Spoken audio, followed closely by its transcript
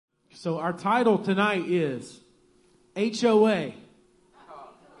So our title tonight is HOA,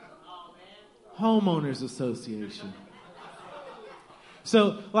 Homeowners Association.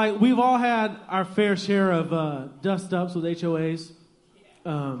 So, like, we've all had our fair share of dust-ups with HOAs.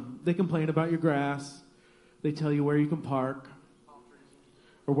 They complain about your grass. They tell you where you can park,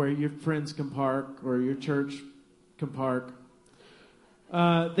 or where your friends can park, or your church can park.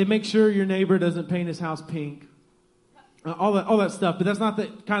 They make sure your neighbor doesn't paint his house pink. All that stuff. But that's not the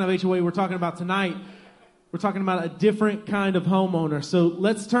kind of HOA we're talking about tonight. We're talking about a different kind of homeowner. So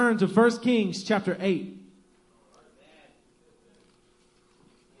let's turn to 1 Kings chapter 8.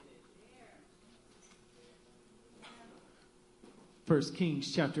 First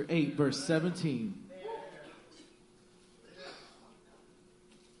Kings chapter 8, verse 17.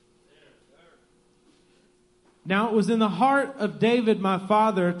 Now it was in the heart of David my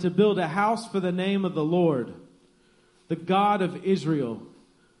father to build a house for the name of the Lord, the God of Israel.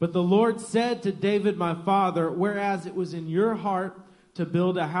 But the Lord said to David my father, whereas it was in your heart to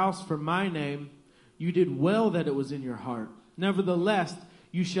build a house for my name, you did well that it was in your heart. Nevertheless,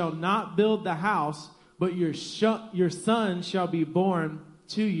 you shall not build the house, but your son shall be born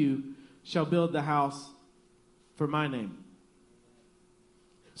to you, shall build the house for my name.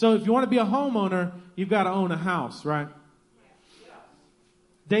 So if you want to be a homeowner, you've got to own a house, right?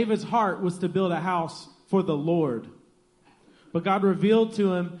 David's heart was to build a house for the Lord. But God revealed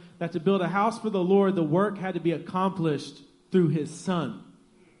to him that to build a house for the Lord, the work had to be accomplished through his son.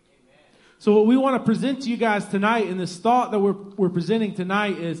 So what we want to present to you guys tonight, and this thought that we're presenting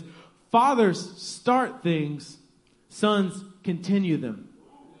tonight is, fathers start things, sons continue them.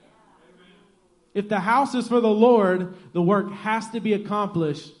 If the house is for the Lord, the work has to be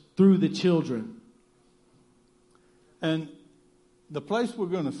accomplished through the children. And the place we're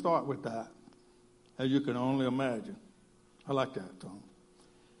going to start with that, as you can only imagine, I like that, Tom,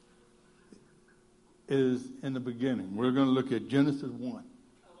 is in the beginning. We're going to look at Genesis 1,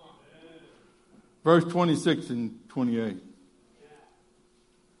 verse 26 and 28.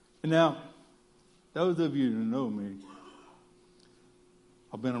 And now, those of you who know me,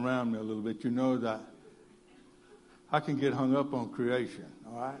 I've been around me a little bit, you know that I can get hung up on creation,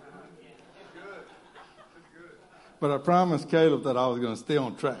 all right? But I promised Caleb that I was going to stay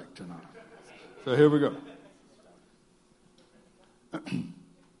on track tonight. So here we go.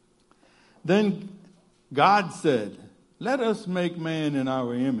 Then God said, let us make man in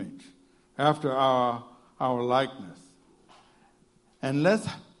our image, after our likeness. And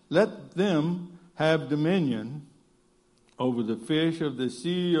let them have dominion over the fish of the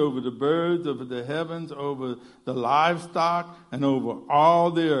sea, over the birds of the heavens, over the livestock, and over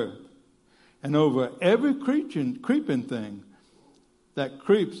all the earth, and over every creeping thing that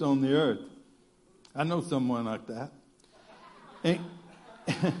creeps on the earth. I know someone like that.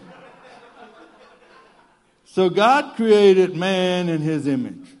 So God created man in his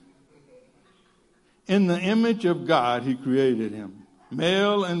image. In the image of God, he created him,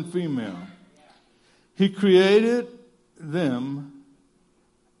 male and female. He created them,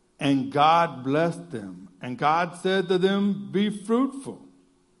 and God blessed them. And God said to them, be fruitful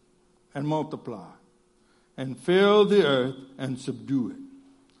and multiply, and fill the earth and subdue it,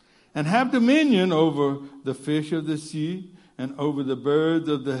 and have dominion over the fish of the sea, and over the birds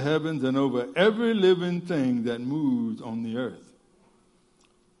of the heavens, and over every living thing that moves on the earth.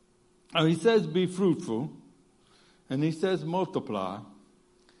 Now he says be fruitful, and he says multiply,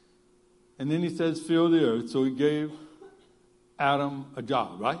 and then he says fill the earth. So he gave Adam a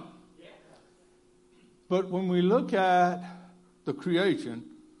job, right? But when we look at the creation,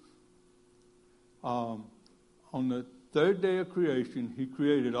 on the third day of creation, he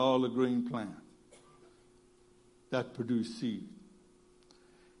created all the green plants that produce seed.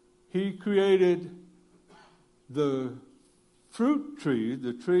 He created the fruit trees,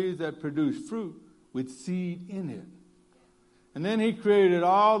 the trees that produce fruit, with seed in it. And then he created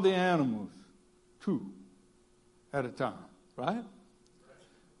all the animals, 2 at a time, right?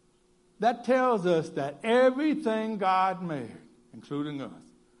 That tells us that everything God made, including us,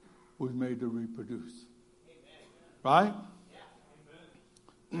 was made to reproduce. Right?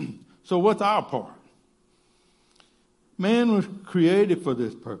 So what's our part? Man was created for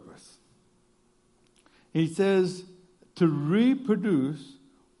this purpose. He says to reproduce,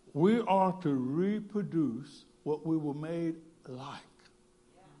 we are to reproduce what we were made like.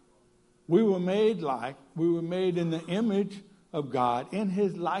 We were made in the image of God, in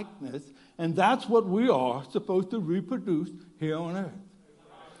his likeness, and that's what we are supposed to reproduce here on earth.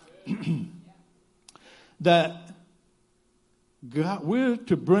 That God, we're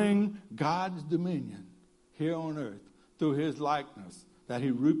to bring God's dominion here on earth through his likeness that he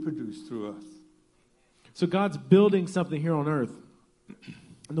reproduced through us. So God's building something here on earth.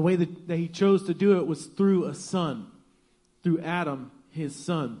 And the way that he chose to do it was through a son, through Adam, his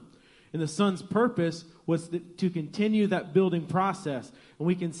son. And the son's purpose was to continue that building process. And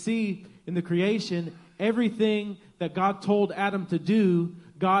we can see in the creation, everything that God told Adam to do,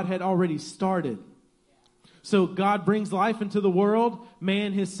 God had already started. So God brings life into the world.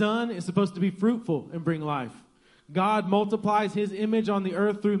 Man, his son, is supposed to be fruitful and bring life. God multiplies his image on the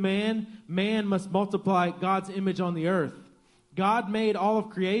earth through man. Man must multiply God's image on the earth. God made all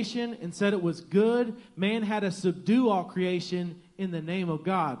of creation and said it was good. Man had to subdue all creation in the name of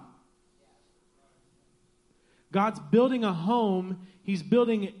God. God's building a home. He's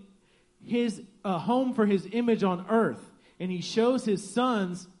building a home for his image on earth. And he shows us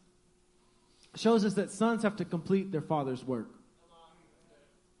that sons have to complete their father's work.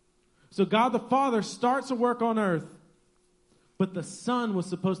 So God the Father starts a work on earth, but the Son was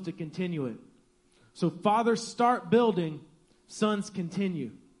supposed to continue it. So fathers start building, sons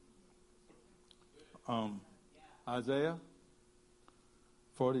continue. Isaiah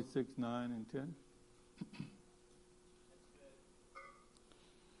 46, 9 and 10.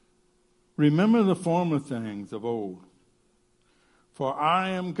 Remember the former things of old. For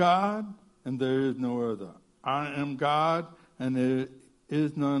I am God, and there is no other. I am God, and there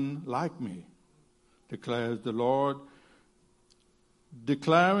is none like me, declares the Lord,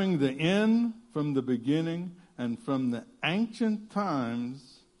 declaring the end from the beginning and from the ancient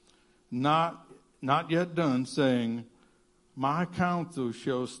times, not yet done, saying, my counsel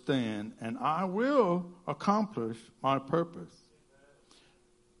shall stand, and I will accomplish my purpose.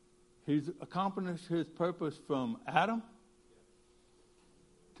 He's accomplished his purpose from Adam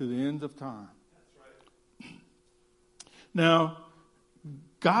to the ends of time. That's right. Now,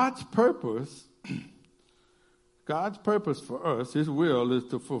 God's purpose for us, his will, is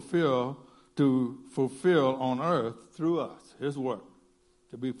to fulfill on earth through us, his work,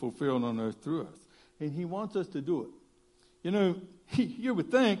 to be fulfilled on earth through us. And he wants us to do it. You know, you would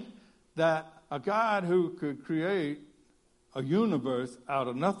think that a God who could create a universe out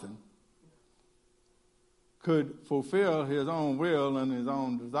of nothing could fulfill his own will and his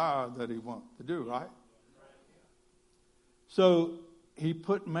own desire that he wants to do, right? So he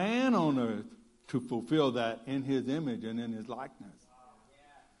put man on earth to fulfill that in his image and in his likeness.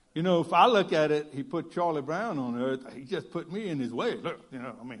 You know, if I look at it, he put Charlie Brown on earth. He just put me in his way. Look, you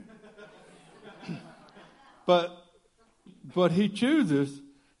know, I mean. But he chooses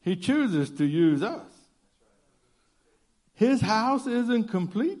to use us. His house isn't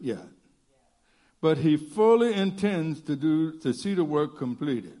complete yet, but he fully intends to see the work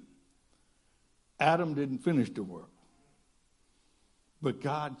completed. Adam didn't finish the work, but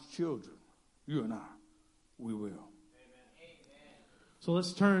God's children, you and I, we will. Amen. So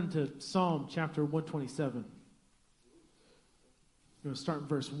let's turn to Psalm chapter 127. We're going to start in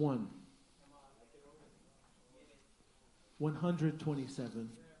verse 1. 127,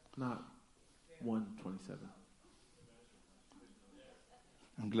 not 127.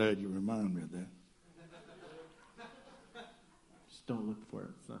 I'm glad you reminded me of that. Just don't look for it.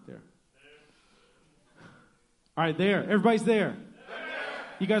 It's not there. All right, there. Everybody's there.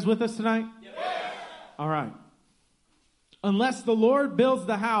 You guys with us tonight? Yes. All right. Unless the Lord builds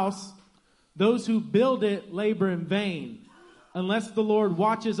the house, those who build it labor in vain. Unless the Lord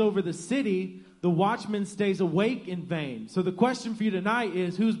watches over the city, the watchman stays awake in vain. So the question for you tonight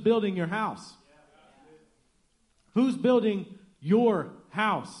is, who's building your house? Who's building your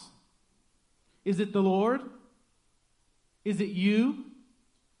house? Is it the Lord? Is it you?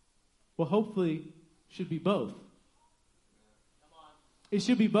 Well, hopefully, it should be both. It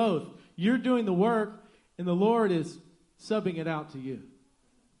should be both. You're doing the work, and the Lord is subbing it out to you.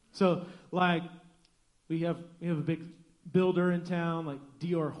 So, like, we have a big builder in town, like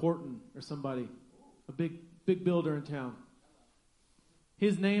D.R. Horton or somebody, a big builder in town.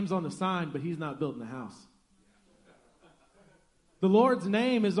 His name's on the sign, but he's not building the house. The Lord's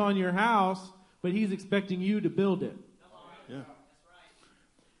name is on your house, but he's expecting you to build it. Yeah.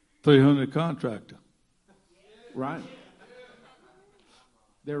 300 contractor. Right.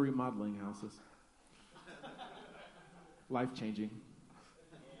 They're remodeling houses. Life-changing.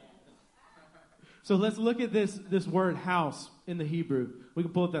 So let's look at this word house in the Hebrew. We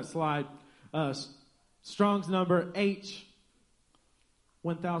can pull up that slide. Strong's number H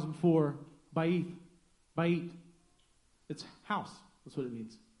 1004, Ba'ith. Ba'ith. It's house. That's what it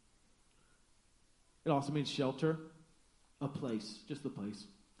means. It also means shelter, a place, just the place.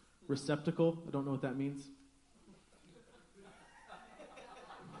 Receptacle, I don't know what that means.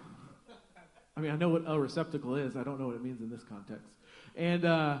 I mean, I know what a receptacle is. I don't know what it means in this context. And,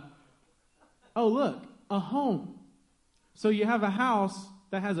 oh, look, a home. So you have a house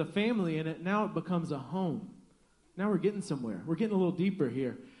that has a family in it. Now it becomes a home. Now we're getting somewhere. We're getting a little deeper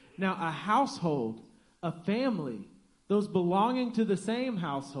here. Now a household, a family, those belonging to the same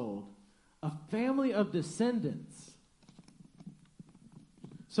household, a family of descendants.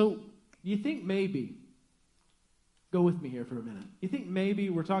 So you think maybe, go with me here for a minute. You think maybe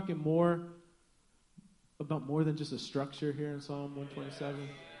we're talking more about more than just a structure here in Psalm 127?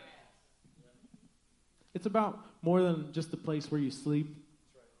 It's about more than just the place where you sleep.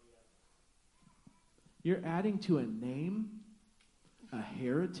 You're adding to a name, a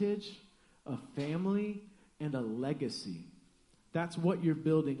heritage, a family, and a legacy. That's what you're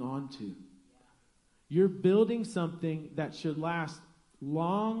building onto. You're building something that should last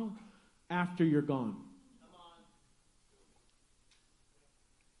long after you're gone.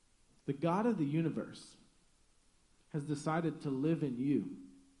 The God of the universe has decided to live in you,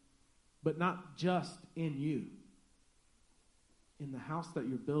 but not just in you. In the house that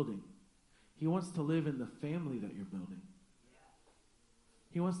you're building. He wants to live in the family that you're building.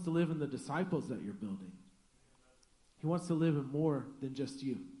 He wants to live in the disciples that you're building. He wants to live in more than just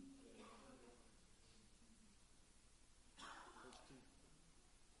you.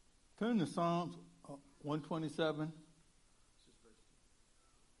 Turn to Psalms 127,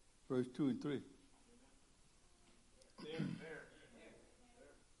 verse 2 and 3.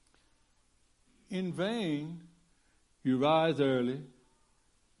 In vain you rise early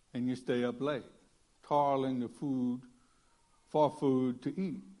and you stay up late, toiling for food to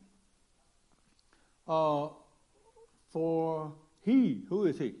eat. For he, who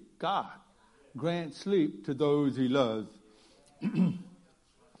is he? God, grants sleep to those he loves.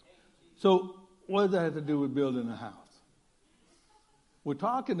 So what does that have to do with building a house? We're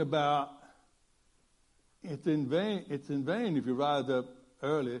talking about it's in vain if you rise up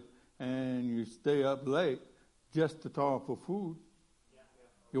early and you stay up late just to toil for food.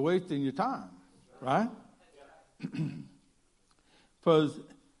 You're wasting your time, right? Because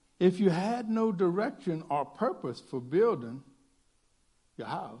if you had no direction or purpose for building your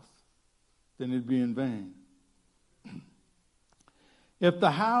house, then it'd be in vain. If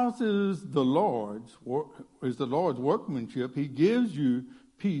the house is the Lord's workmanship, he gives you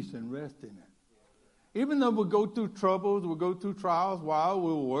peace and rest in it. Even though we go through troubles, we go through trials while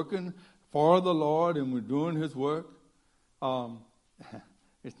we're working for the Lord and we're doing his work,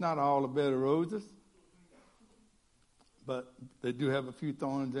 it's not all a bed of roses, but they do have a few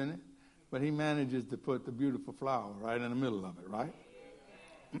thorns in it. But he manages to put the beautiful flower right in the middle of it, right?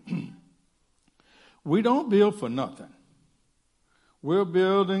 We don't build for nothing. We're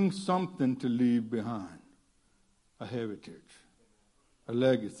building something to leave behind. A heritage, a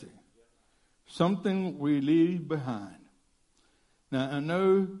legacy, something we leave behind. Now, I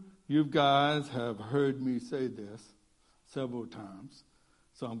know you guys have heard me say this several times,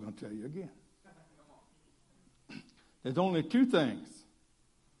 so I'm going to tell you again. There's only two things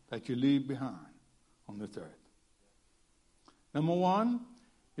that you leave behind on this earth. Number one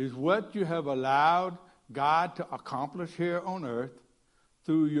is what you have allowed God to accomplish here on earth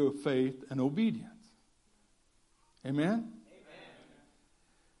through your faith and obedience. Amen? Amen.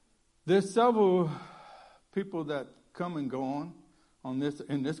 There's several people that come and go on this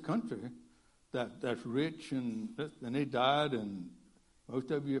in this country that's rich and they died, and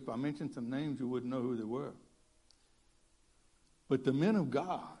most of you, if I mentioned some names, you wouldn't know who they were. But the men of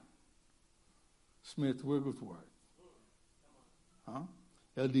God, Smith Wigglesworth,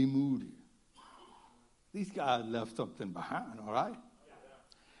 L.D. Moody, these guys left something behind, all right?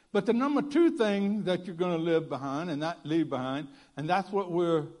 But the number two thing that you're going to leave behind, and that's what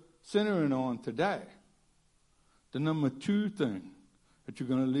we're centering on today. The number two thing that you're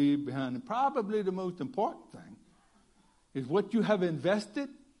going to leave behind, and probably the most important thing, is what you have invested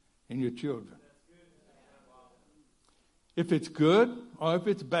in your children. If it's good or if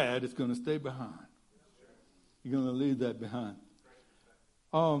it's bad, it's going to stay behind. You're going to leave that behind.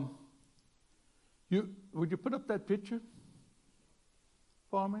 Would you put up that picture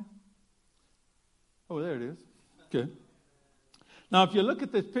for me? Oh, there it is. Okay. Now, if you look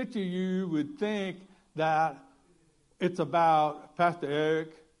at this picture, you would think that it's about Pastor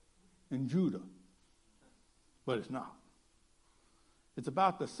Eric and Judah. But it's not. It's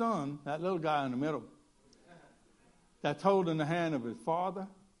about the son, that little guy in the middle, that's holding the hand of his father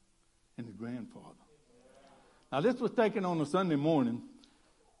and his grandfather. Now, this was taken on a Sunday morning,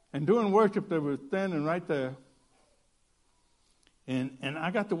 and during worship, they were standing right there, and I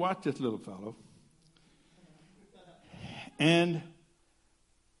got to watch this little fellow. And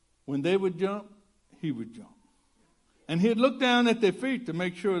when they would jump, he would jump. And he'd look down at their feet to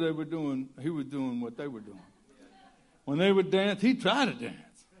make sure he was doing what they were doing. When they would dance, he'd try to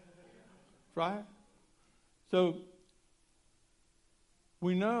dance. Right? So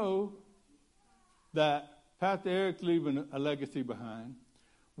we know that Pastor Eric's leaving a legacy behind.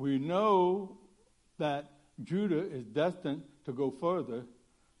 We know that Judah is destined to go further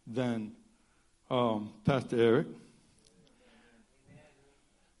than Pastor Eric.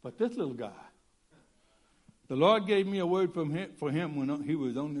 But this little guy, the Lord gave me a word for him when he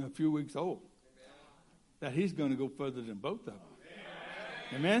was only a few weeks old, that he's going to go further than both of them.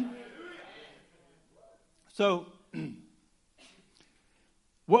 Amen? So,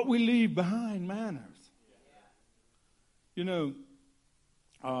 what we leave behind matters. You know,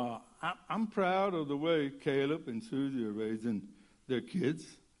 I'm proud of the way Caleb and Susie are raising their kids.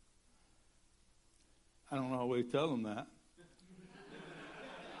 I don't always tell them that.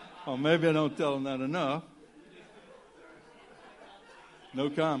 Or maybe I don't tell them that enough. No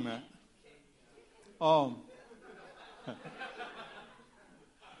comment.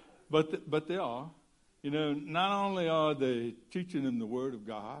 But they are. You know, not only are they teaching them the Word of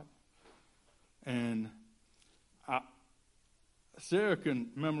God, and Sarah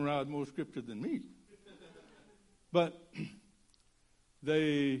can memorize more scripture than me, but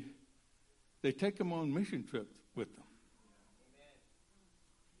they take them on mission trips with them.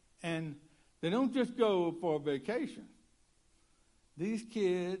 And they don't just go for a vacation. These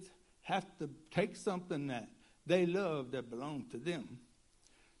kids have to take something that they love that belongs to them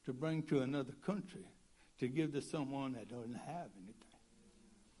to bring to another country to give to someone that doesn't have anything.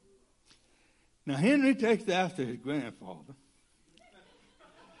 Now, Henry takes after his grandfather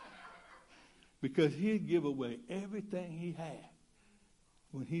because he'd give away everything he had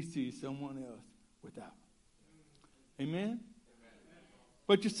when he sees someone else without. Amen?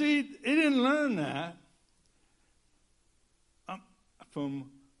 But you see, he didn't learn that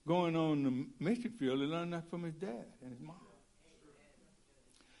from going on the mission field. He learned that from his dad and his mom.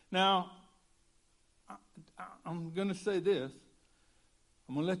 Now, I'm going to say this.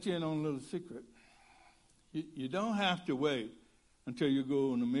 I'm going to let you in on a little secret. You don't have to wait until you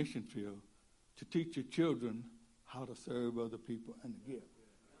go on the mission field to teach your children how to serve other people and to give.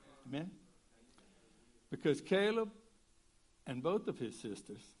 Amen? Because Caleb and both of his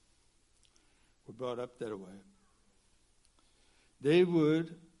sisters were brought up that way. They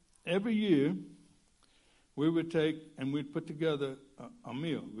would, every year, we would take and we'd put together a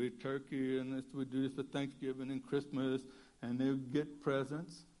meal. We'd turkey and we'd do this for Thanksgiving and Christmas, and they would get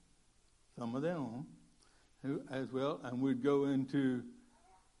presents, some of their own, as well, and we'd go into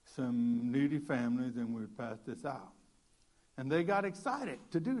some needy families and we'd pass this out. And they got excited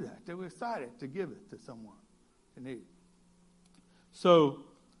to do that. They were excited to give it to someone in need. So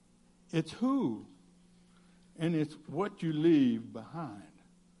it's who and it's what you leave behind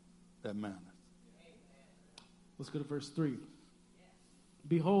that matters. Let's go to verse 3.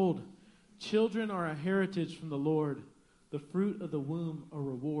 Behold, children are a heritage from the Lord, the fruit of the womb a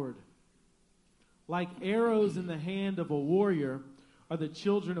reward. Like arrows in the hand of a warrior are the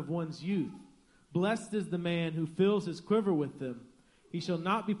children of one's youth. Blessed is the man who fills his quiver with them. He shall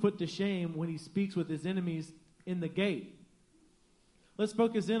not be put to shame when he speaks with his enemies in the gate. Let's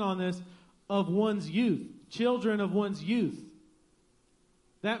focus in on this, of one's youth, children of one's youth.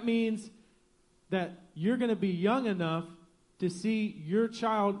 That means that you're going to be young enough to see your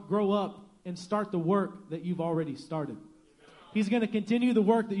child grow up and start the work that you've already started. He's going to continue the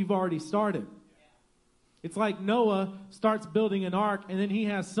work that you've already started. It's like Noah starts building an ark and then he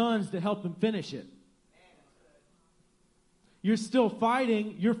has sons to help him finish it. You're still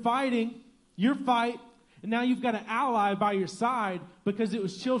fighting, you fight, and now you've got an ally by your side because it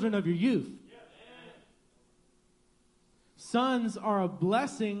was children of your youth. Sons are a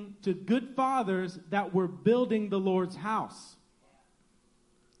blessing to good fathers that were building the Lord's house.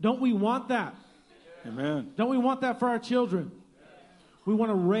 Don't we want that? Amen. Don't we want that for our children? We want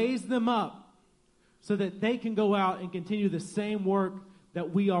to raise them up so that they can go out and continue the same work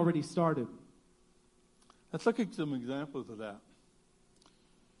that we already started. Let's look at some examples of that.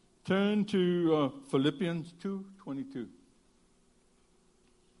 Turn to Philippians 2:22.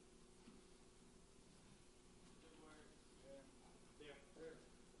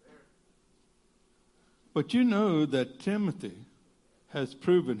 But you know that Timothy has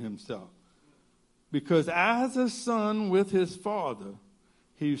proven himself, because as a son with his father,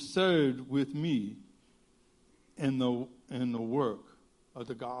 he served with me in the work of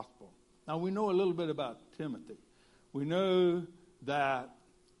the gospel. Now we know a little bit about Timothy. We know that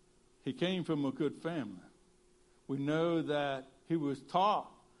he came from a good family. We know that he was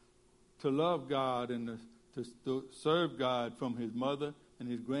taught to love God and to to serve God from his mother and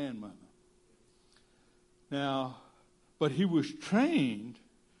his grandmother. Now, but he was trained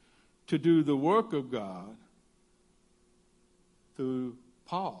to do the work of God through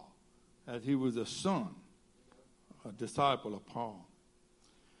Paul, as he was a son, a disciple of Paul.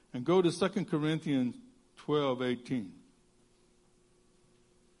 And go to 2 Corinthians 12:18.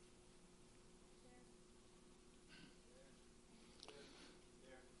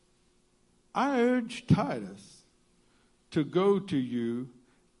 I urge Titus to go to you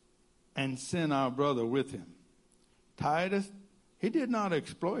and send our brother with him. Titus, he did not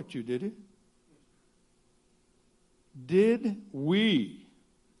exploit you, did he? Did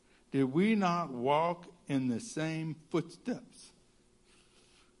we not walk in the same footsteps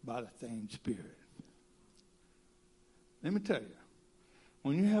by the same Spirit? Let me tell you,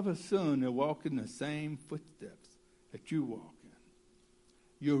 when you have a son that walks in the same footsteps that you walk in,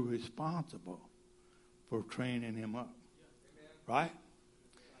 you're responsible for training him up. Right?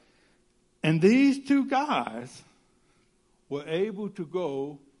 And these two guys were able to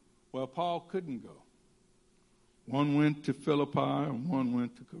go where Paul couldn't go. One went to Philippi and one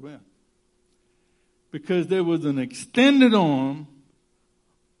went to Corinth. Because there was an extended arm,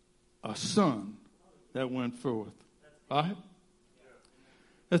 a son that went forth. Right?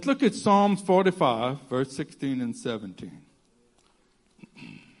 Let's look at Psalms 45, verse 16 and 17.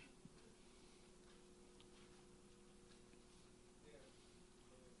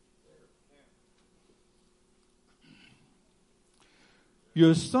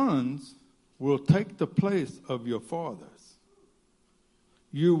 Your sons will take the place of your fathers.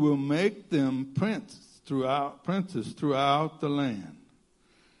 You will make them princes throughout the land.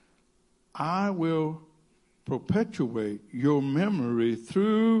 I will perpetuate your memory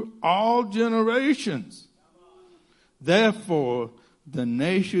through all generations. Therefore, the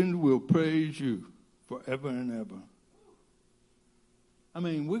nation will praise you forever and ever. I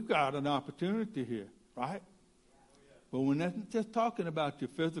mean, we've got an opportunity here, right? But we're not just talking about your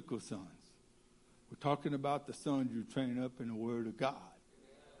physical sons. We're talking about the sons you train up in the Word of God.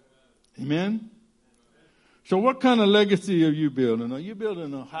 Amen? So what kind of legacy are you building? Are you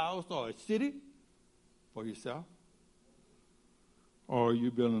building a house or a city for yourself? Or are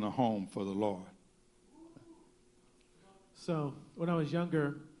you building a home for the Lord? So when I was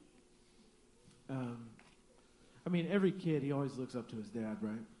younger, every kid, he always looks up to his dad,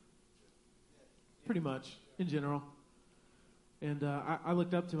 right? Pretty much, in general. And I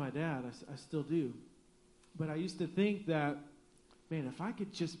looked up to my dad. I still do. But I used to think that, man, if I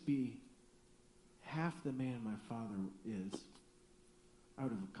could just be half the man my father is, I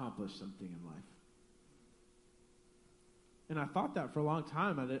would have accomplished something in life. And I thought that for a long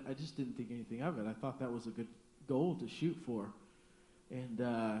time. I just didn't think anything of it. I thought that was a good goal to shoot for. And,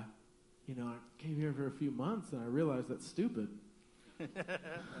 I came here for a few months, and I realized that's stupid.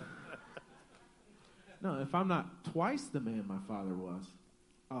 No, if I'm not twice the man my father was,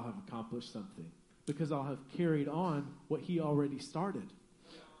 I'll have accomplished something. Because I'll have carried on what he already started.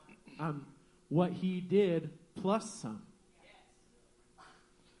 What he did plus some.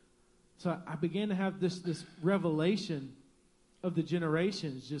 So I began to have this revelation of the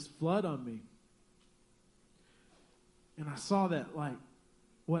generations just flood on me. And I saw that,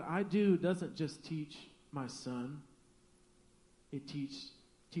 what I do doesn't just teach my son. It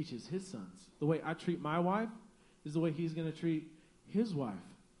teaches his sons. The way I treat my wife is the way he's going to treat his wife.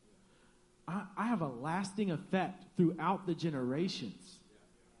 I have a lasting effect throughout the generations.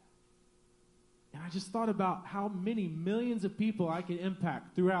 And I just thought about how many millions of people I could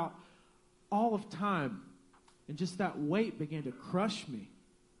impact throughout all of time. And just that weight began to crush me.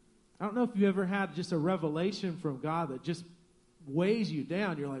 I don't know if you ever had just a revelation from God that just weighs you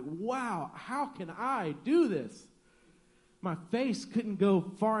down. You're like, wow, how can I do this? My face couldn't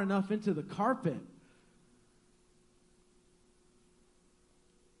go far enough into the carpet.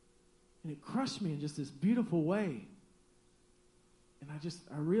 And it crushed me in just this beautiful way. And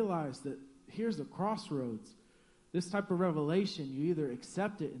I realized that here's the crossroads. This type of revelation, you either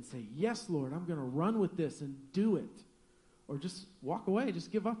accept it and say, yes, Lord, I'm going to run with this and do it. Or just walk away,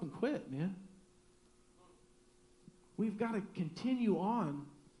 just give up and quit, man. We've got to continue on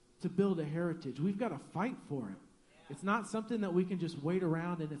to build a heritage. We've got to fight for it. It's not something that we can just wait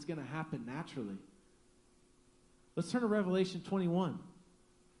around and it's going to happen naturally. Let's turn to Revelation 21.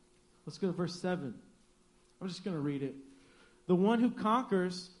 Let's go to verse 7. I'm just going to read it. The one who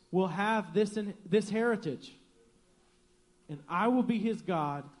conquers will have this heritage. And I will be his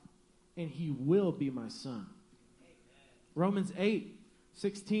God, and he will be my son. Romans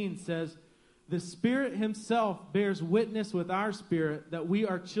 8:16 says, the Spirit himself bears witness with our spirit that we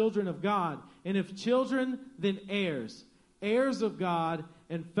are children of God. and if children, then heirs, heirs of God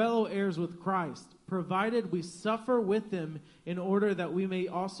and fellow heirs with Christ, provided we suffer with him in order that we may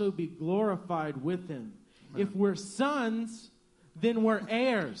also be glorified with him. Amen. If we're sons, then we're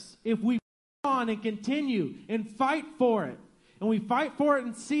heirs. If we go on and continue and fight for it, and we fight for it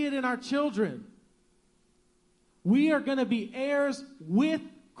and see it in our children, we are going to be heirs with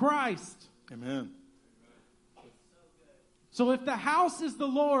Christ. Amen. So if the house is the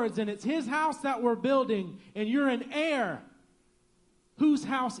Lord's and it's his house that we're building and you're an heir, whose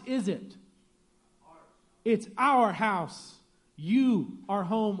house is it? It's our house. You are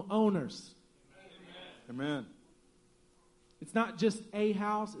home owners. Amen. It's not just a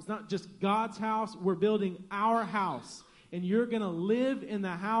house. It's not just God's house. We're building our house. And you're going to live in the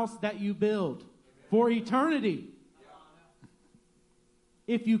house that you build for eternity.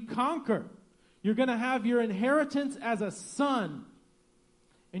 If you conquer, you're going to have your inheritance as a son.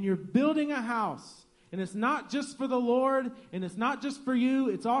 And you're building a house. And it's not just for the Lord, and it's not just for you.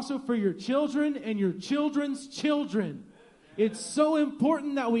 It's also for your children and your children's children. It's so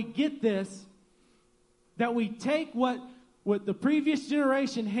important that we get this, that we take what the previous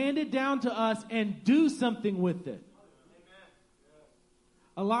generation handed down to us and do something with it.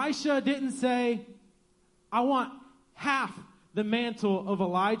 Elisha didn't say, I want half the mantle of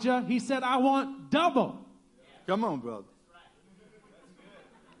Elijah. He said, I want double. Come on, brother.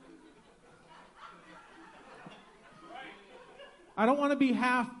 I don't want to be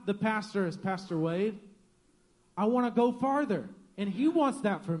half the pastor as Pastor Wade. I want to go farther. And he wants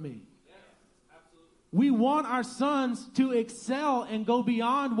that for me. We want our sons to excel and go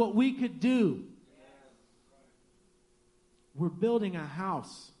beyond what we could do. We're building a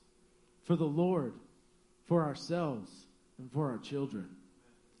house for the Lord, for ourselves, and for our children.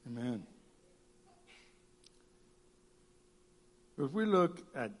 Amen. If we look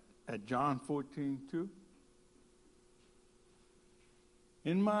at John 14:2,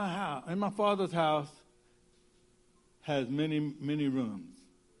 in my Father's house has many, many rooms.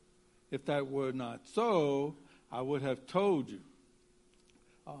 If that were not so, I would have told you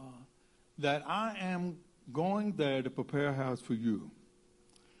that I am going there to prepare a house for you.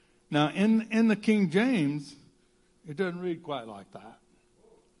 Now, in the King James, it doesn't read quite like that.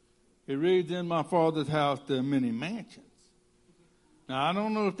 It reads, in my Father's house there are many mansions. Now, I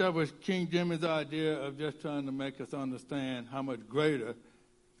don't know if that was King Jimmy's idea of just trying to make us understand how much greater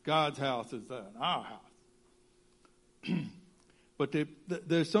God's house is than our house. But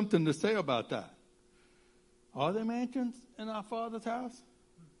there's something to say about that. Are there mansions in our Father's house?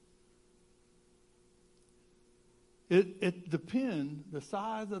 It depends, the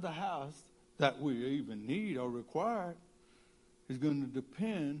size of the house that we even need or require is going to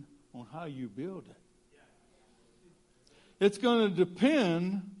depend on how you build it. It's going to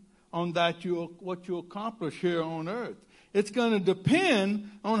depend on what you accomplish here on earth. It's going to depend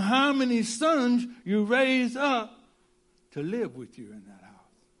on how many sons you raise up to live with you in that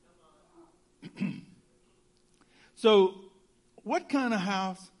house. So, what kind of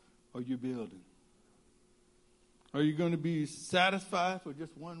house are you building? Are you going to be satisfied for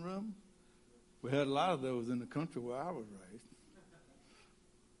just one room? We had a lot of those in the country where I was raised.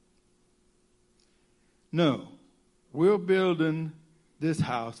 No, we're building this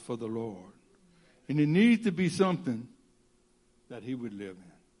house for the Lord. And it needs to be something that he would live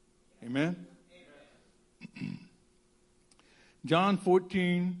in. Amen? John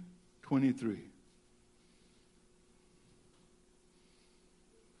 14:23.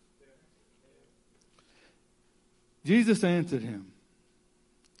 Jesus answered him,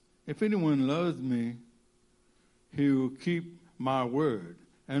 if anyone loves me, he will keep my word,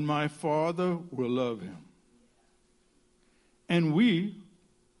 and my Father will love him. And we,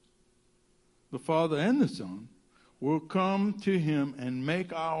 the Father and the Son, will come to him and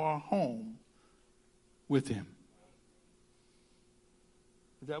make our home with him.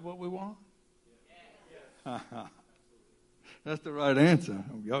 Is that what we want? Yes. That's the right answer.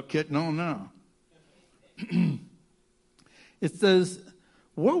 Y'all catching on now. It says,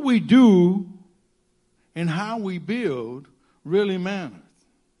 what we do and how we build really matters.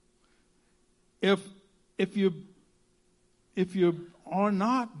 If you are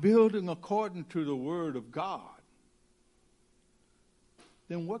not building according to the Word of God,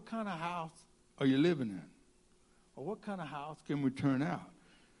 then what kind of house are you living in? Or what kind of house can we turn out?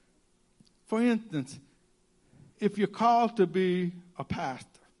 For instance, if you're called to be a pastor,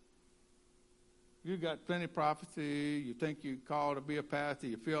 you got plenty of prophecy, you think you're called to be a pastor,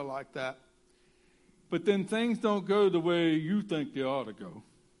 you feel like that, but then things don't go the way you think they ought to go.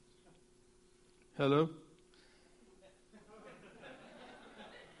 Hello?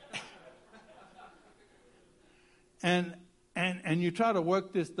 And you try to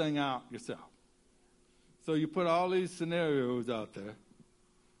work this thing out yourself. So you put all these scenarios out there.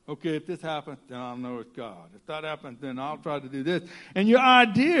 Okay, if this happens, then I'll know it's God. If that happens, then I'll try to do this. And your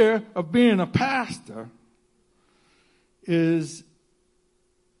idea of being a pastor is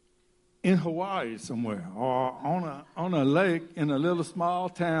in Hawaii somewhere, or on a lake in a little small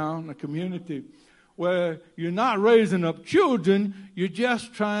town, a community, where you're not raising up children, you're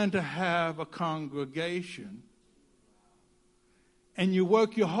just trying to have a congregation. And you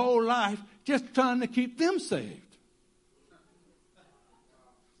work your whole life just trying to keep them saved.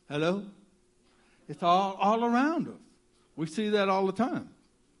 Hello? It's all around us. We see that all the time.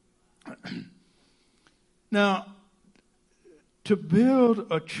 Now, to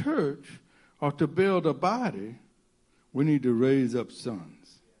build a church or to build a body, we need to raise up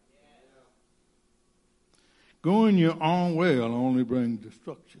sons. Going your own way will only bring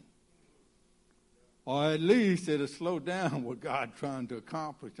destruction. Or at least it'll slow down what God's trying to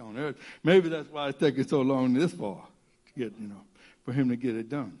accomplish on earth. Maybe that's why it's taking so long this far to get, for him to get it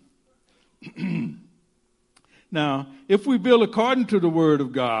done. Now, if we build according to the word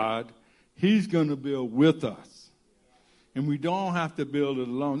of God, he's going to build with us. And we don't have to build it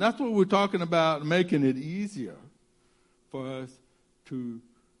alone. That's what we're talking about, making it easier for us to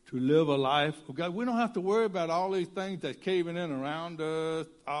live a life of God. We don't have to worry about all these things that's caving in around us,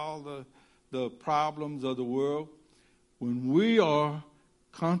 all the problems of the world. When we are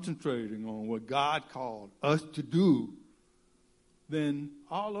concentrating on what God called us to do, then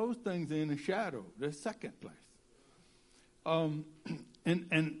all those things are in the shadow. They're second place.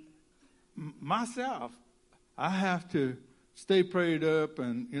 And myself, I have to stay prayed up,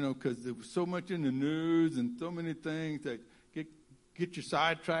 and because there was so much in the news and so many things that get you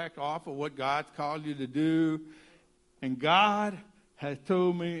sidetracked off of what God's called you to do. And God has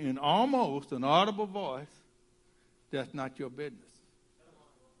told me in almost an audible voice, that's not your business.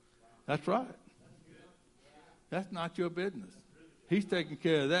 That's right. That's not your business. He's taking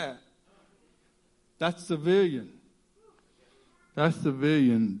care of that. That's civilian. That's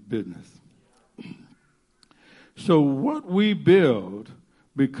civilian business. So what we build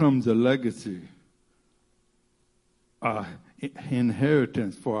becomes a legacy,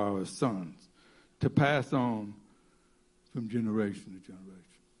 inheritance for our sons to pass on from generation to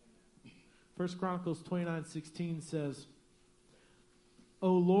generation. 1 Chronicles 29:16 says,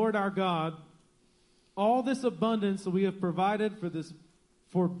 O Lord our God, all this abundance that we have provided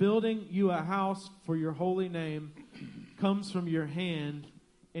for building you a house for your holy name comes from your hand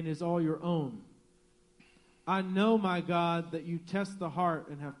and is all your own. I know, my God, that you test the heart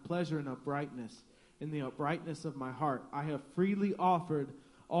and have pleasure in uprightness. In the uprightness of my heart, I have freely offered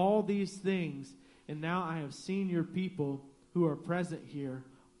all these things, and now I have seen your people who are present here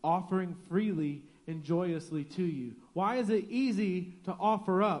offering freely and joyously to you. Why is it easy to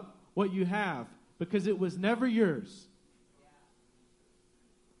offer up what you have? Because it was never yours.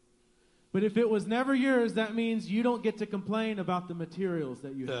 But if it was never yours, that means you don't get to complain about the materials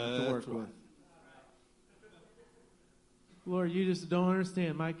that you have to work with. Lord, you just don't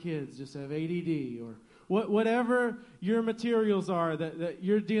understand. My kids just have ADD or whatever your materials are that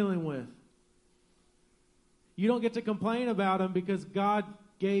you're dealing with. You don't get to complain about them because God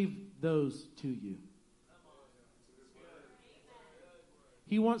gave those to you.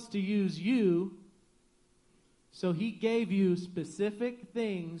 He wants to use you, so he gave you specific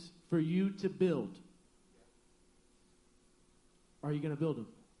things for you to build. Are you going to build them?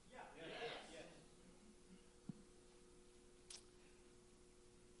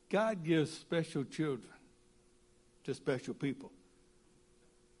 God gives special children to special people.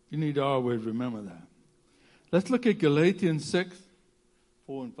 You need to always remember that. Let's look at Galatians 6,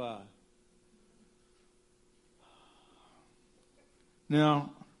 4 and 5.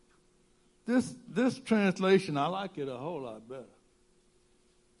 Now, this translation, I like it a whole lot better.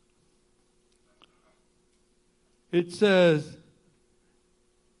 It says,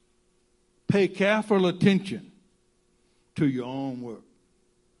 pay careful attention to your own work.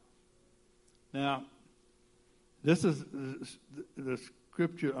 Now, this is the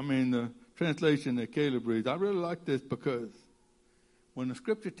scripture, the translation that Caleb reads. I really like this because when the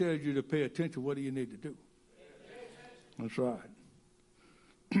scripture tells you to pay attention, what do you need to do? That's right.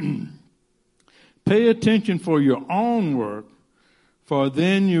 Pay attention for your own work, for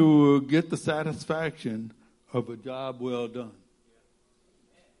then you will get the satisfaction of a job well done.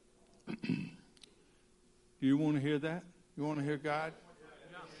 Do you want to hear that? You want to hear God?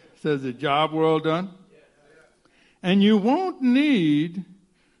 Says a job well done. And you won't need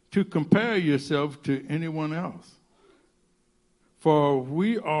to compare yourself to anyone else. For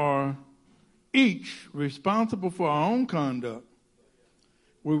we are each responsible for our own conduct.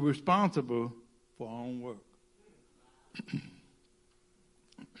 We're responsible for our own work.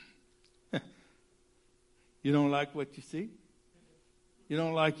 You don't like what you see? You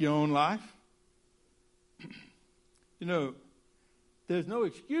don't like your own life? You know, there's no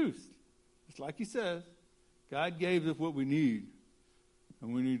excuse. It's like he says, God gave us what we need,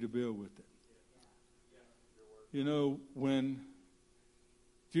 and we need to build with it. You know, when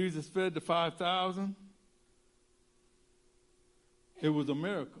Jesus fed the 5,000, it was a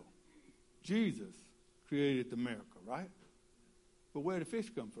miracle. Jesus created the miracle, right? But where did the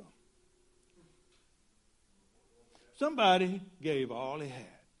fish come from? Somebody gave all he had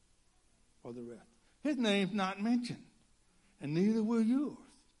for the rest. His name's not mentioned, and neither will yours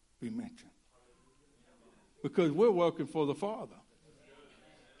be mentioned, because we're working for the Father.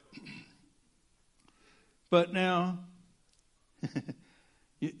 But now,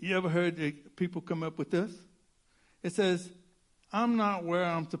 you ever heard people come up with this? It says, I'm not where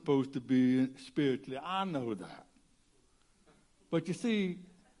I'm supposed to be spiritually. I know that. But you see,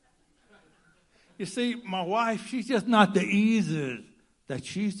 my wife, she's just not the easy that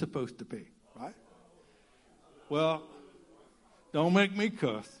she's supposed to be, right? Well, don't make me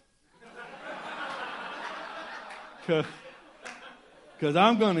cuss. Because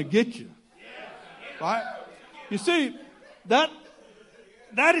I'm going to get you. Right? You see, that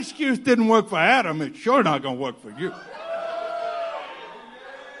excuse didn't work for Adam. It's sure not going to work for you.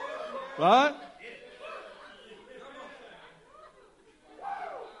 Right?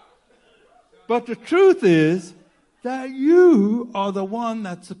 But the truth is that you are the one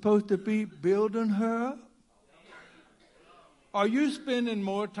that's supposed to be building her up. Are you spending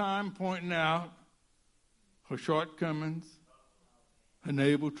more time pointing out her shortcomings, her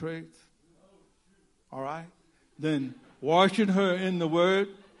navel traits? All right? Then washing her in the Word.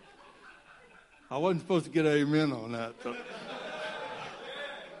 I wasn't supposed to get an amen on that. So.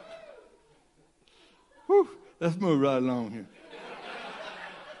 Whew, let's move right along here.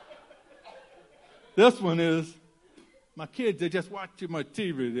 This one is, my kids, they just watch too much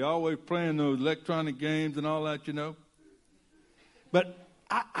TV. They're always playing those electronic games and all that, you know. But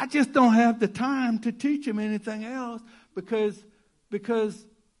I just don't have the time to teach them anything else because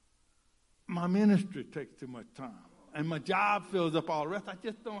my ministry takes too much time. And my job fills up all the rest. I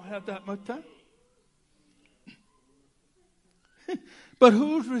just don't have that much time. But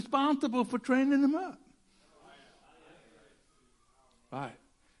who's responsible for training them up? Right.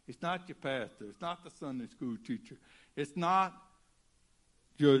 It's not your pastor. It's not the Sunday school teacher. It's not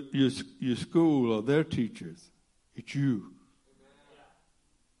your school or their teachers. It's you.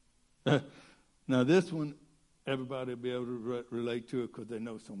 Now this one, everybody will be able to relate to it because they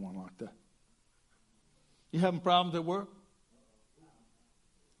know someone like that. You having problems at work?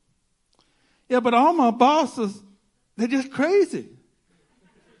 Yeah, but all my bosses, they're just crazy.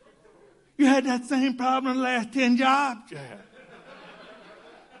 You had that same problem in the last 10 jobs you had.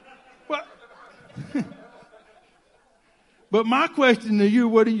 Well, but my question to you,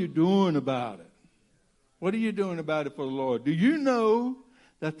 what are you doing about it? What are you doing about it for the Lord? Do you know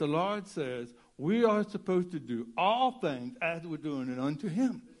that the Lord says we are supposed to do all things as we're doing it unto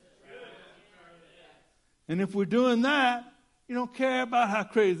Him? And if we're doing that, you don't care about how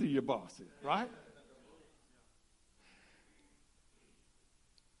crazy your boss is, right?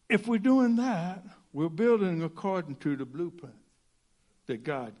 If we're doing that, we're building according to the blueprint that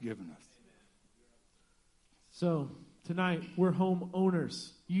God's given us. So tonight, we're home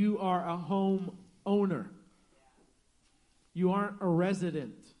owners. You are a home owner. You aren't a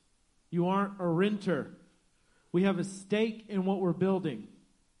resident. You aren't a renter. We have a stake in what we're building.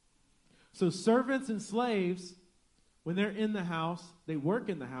 So servants and slaves, when they're in the house, they work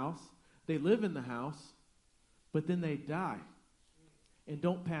in the house, they live in the house, but then they die and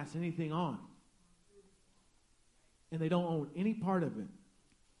don't pass anything on. And they don't own any part of it.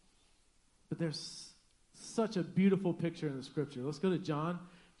 But there's such a beautiful picture in the scripture. Let's go to John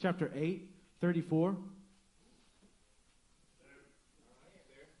chapter 8, 34.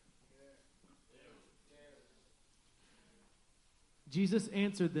 Jesus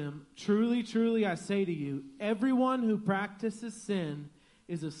answered them, "Truly, truly, I say to you, everyone who practices sin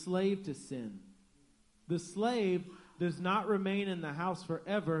is a slave to sin. The slave does not remain in the house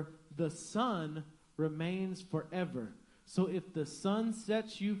forever. The Son remains forever. So if the Son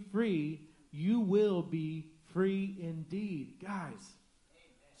sets you free, you will be free indeed." Guys,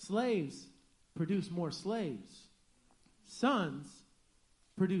 slaves produce more slaves. Sons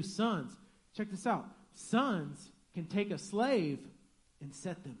produce sons. Check this out. Sons can take a slave and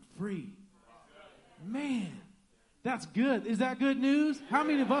set them free. Man, That's good. Is that good news? How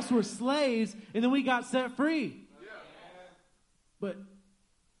many of us were slaves and then we got set free? But,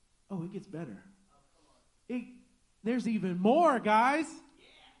 it gets better. There's even more, guys.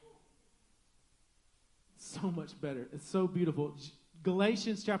 So much better. It's so beautiful.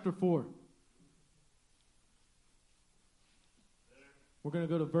 Galatians chapter 4. We're going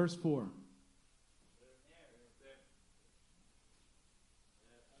to go to verse 4.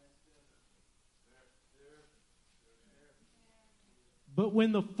 But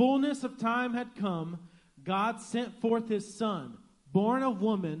when the fullness of time had come, God sent forth his Son, born of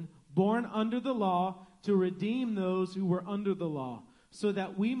woman, born under the law, to redeem those who were under the law, so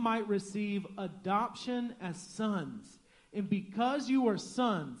that we might receive adoption as sons. And because you are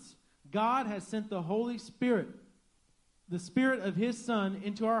sons, God has sent the Holy Spirit, the Spirit of his Son,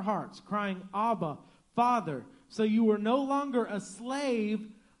 into our hearts, crying, Abba, Father. So you are no longer a slave,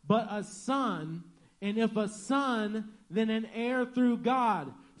 but a son. And if a son, then an heir through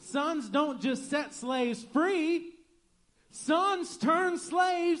God. Sons don't just set slaves free. Sons turn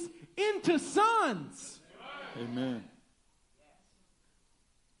slaves into sons. Amen.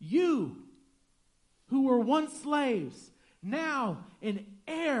 You, who were once slaves, now an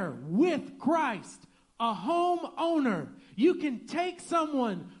heir with Christ, a homeowner. You can take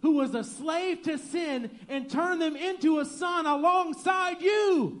someone who was a slave to sin and turn them into a son alongside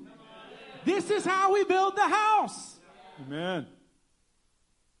you. This is how we build the house. Amen.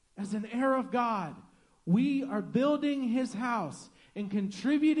 As an heir of God, we are building his house and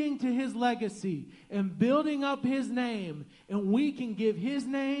contributing to his legacy and building up his name, and we can give his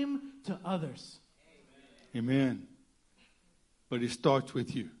name to others. Amen. But it starts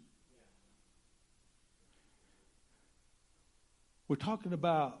with you. We're talking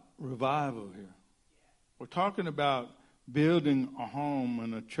about revival here. We're talking about building a home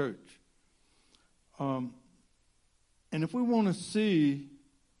and a church. And if we want to see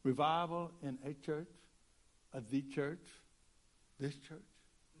revival in a church, the church, this church,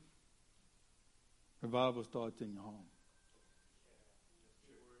 revival starts in your home.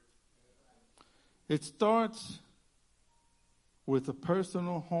 It starts with a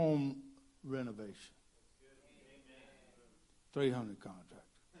personal home renovation. 300 contract.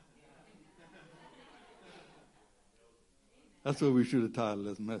 That's what we should have titled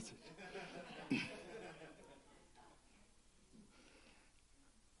this message.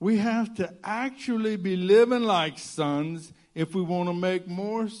 We have to actually be living like sons if we want to make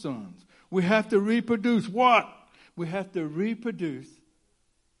more sons. We have to reproduce what? We have to reproduce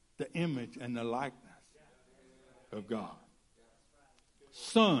the image and the likeness of God.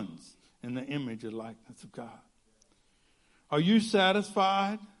 Sons in the image and likeness of God. Are you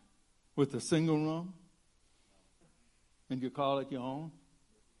satisfied with a single room? And you call it your own?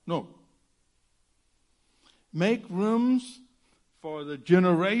 No. Make rooms for the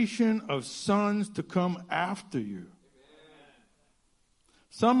generation of sons to come after you.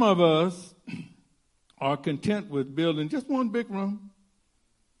 Some of us are content with building just one big room,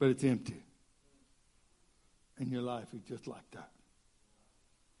 but it's empty. And your life is just like that.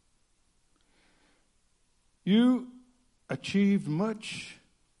 You achieved much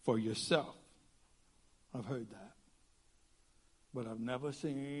for yourself. I've heard that. But I've never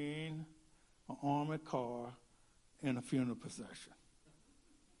seen an armored car in a funeral procession.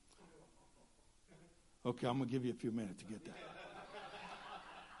 Okay, I'm going to give you a few minutes to get that.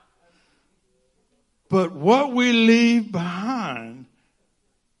 But what we leave behind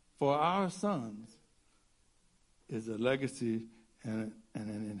for our sons is a legacy and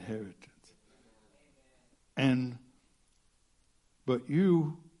an inheritance. But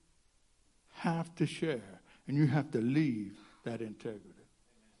you have to share, and you have to leave that integrity.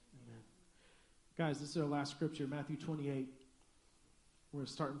 Amen. Guys, this is our last scripture, Matthew 28. We're going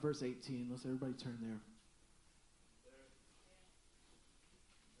to start in verse 18. Let's everybody turn there.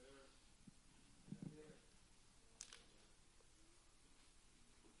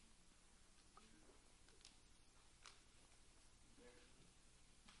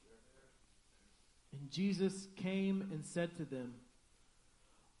 And Jesus came and said to them,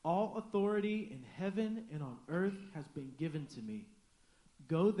 all authority in heaven and on earth has been given to me.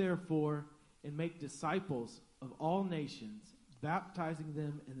 Go therefore and make disciples of all nations, baptizing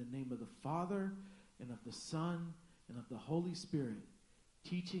them in the name of the Father and of the Son and of the Holy Spirit,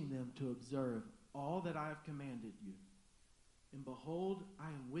 teaching them to observe all that I have commanded you. And behold, I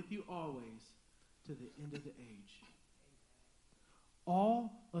am with you always to the end of the age.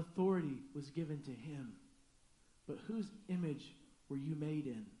 All authority was given to him, but whose image were you made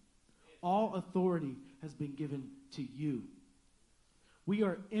in? All authority has been given to you. We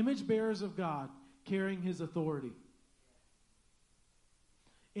are image bearers of God, carrying his authority.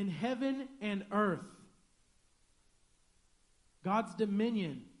 In heaven and earth, God's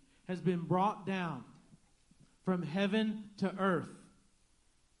dominion has been brought down from heaven to earth.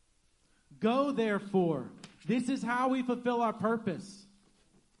 Go, therefore. This is how we fulfill our purpose.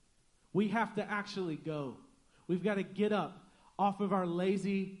 We have to actually go. We've got to get up off of our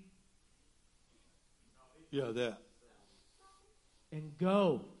lazy... that. And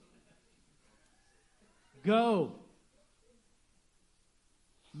go. Go.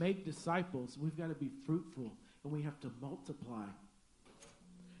 Make disciples. We've got to be fruitful, and we have to multiply.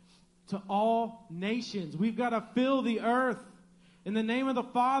 To all nations, we've got to fill the earth. In the name of the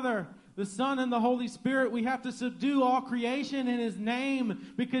Father, the Son, and the Holy Spirit, we have to subdue all creation in His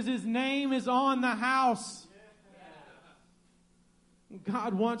name, because His name is on the house.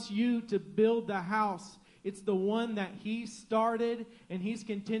 God wants you to build the house. It's the one that He started, and He's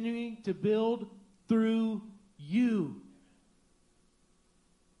continuing to build through you.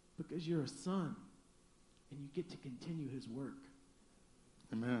 Because you're a son, and you get to continue His work.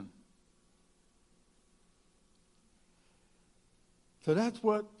 Amen. So that's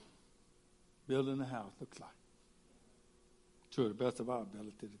what building a house looks like, to the best of our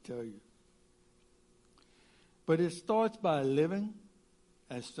ability to tell you. But it starts by living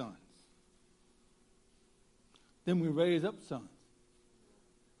as sons. Then we raise up sons.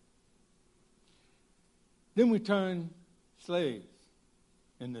 Then we turn slaves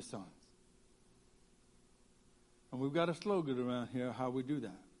into sons. And we've got a slogan around here how we do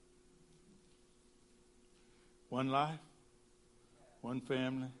that. One life, one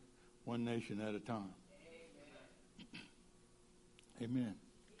family, one nation at a time. Amen.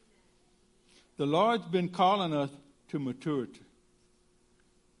 The Lord's been calling us to maturity.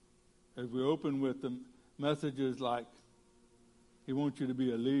 As we open with the messages like He wants you to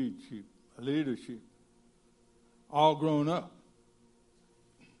be a leadership, all grown up.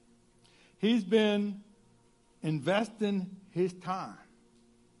 He's been investing His time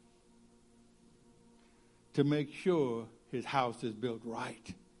to make sure His house is built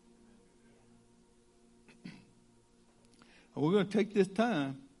right. And we're going to take this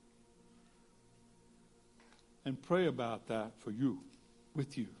time and pray about that for you,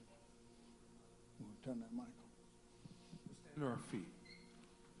 with you. We'll turn that mic on. Let's stand to our feet.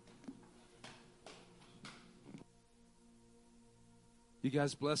 You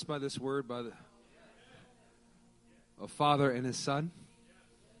guys blessed by this word, by a father and his son?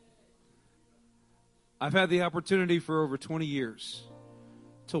 I've had the opportunity for over 20 years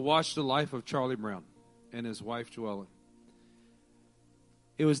to watch the life of Charlie Brown and his wife, Joellen.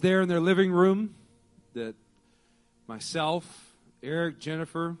 It was there in their living room that myself, Eric,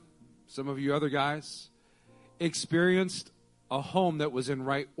 Jennifer, some of you other guys, experienced a home that was in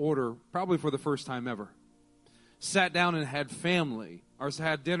right order, probably for the first time ever. Sat down and had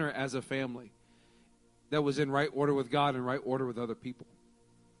had dinner as a family that was in right order with God and right order with other people.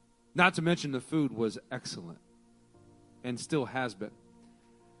 Not to mention the food was excellent and still has been.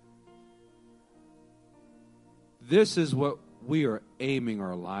 This is what we are aiming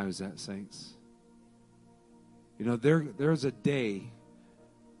our lives at, saints. You know, there's a day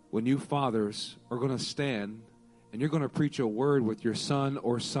when you fathers are going to stand and you're going to preach a word with your son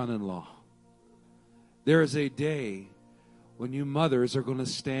or son-in-law. There is a day when you mothers are going to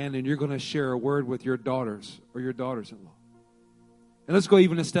stand and you're going to share a word with your daughters or your daughters-in-law. And let's go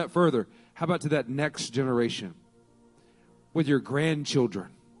even a step further. How about to that next generation? With your grandchildren.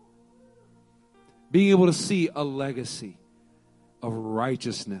 Being able to see a legacy of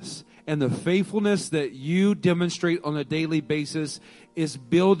righteousness. And the faithfulness that you demonstrate on a daily basis is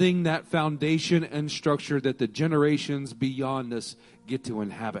building that foundation and structure that the generations beyond us get to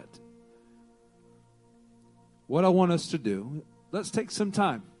inhabit. What I want us to do, let's take some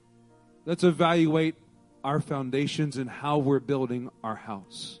time. Let's evaluate our foundations and how we're building our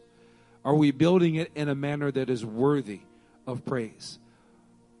house. Are we building it in a manner that is worthy of praise?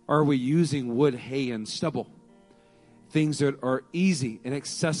 Are we using wood, hay, and stubble? Things that are easy and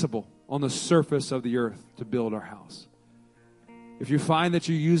accessible on the surface of the earth to build our house. If you find that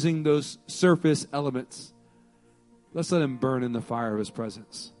you're using those surface elements, let's let them burn in the fire of His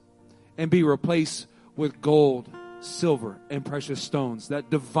presence and be replaced with gold, silver, and precious stones, that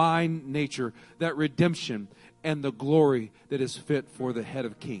divine nature, that redemption, and the glory that is fit for the head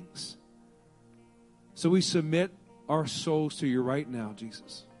of kings. So we submit our souls to you right now,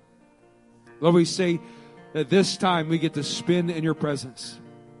 Jesus. Lord, we say that this time we get to spend in your presence,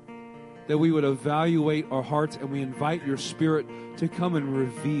 that we would evaluate our hearts, and we invite your Spirit to come and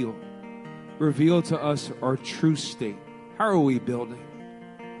reveal to us our true state. How are we building?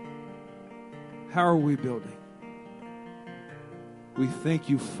 How are we building? We thank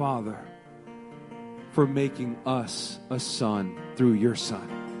you, Father, for making us a son through your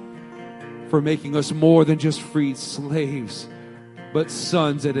Son, for making us more than just freed slaves, but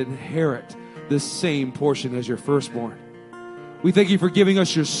sons that inherit the same portion as your firstborn. We thank you for giving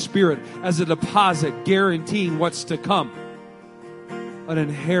us your Spirit as a deposit, guaranteeing what's to come, an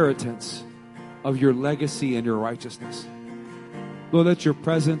inheritance of your legacy and your righteousness. Lord, let your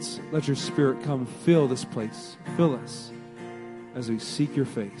presence, let your Spirit come fill this place, fill us as we seek your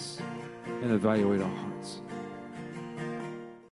face and evaluate our hearts.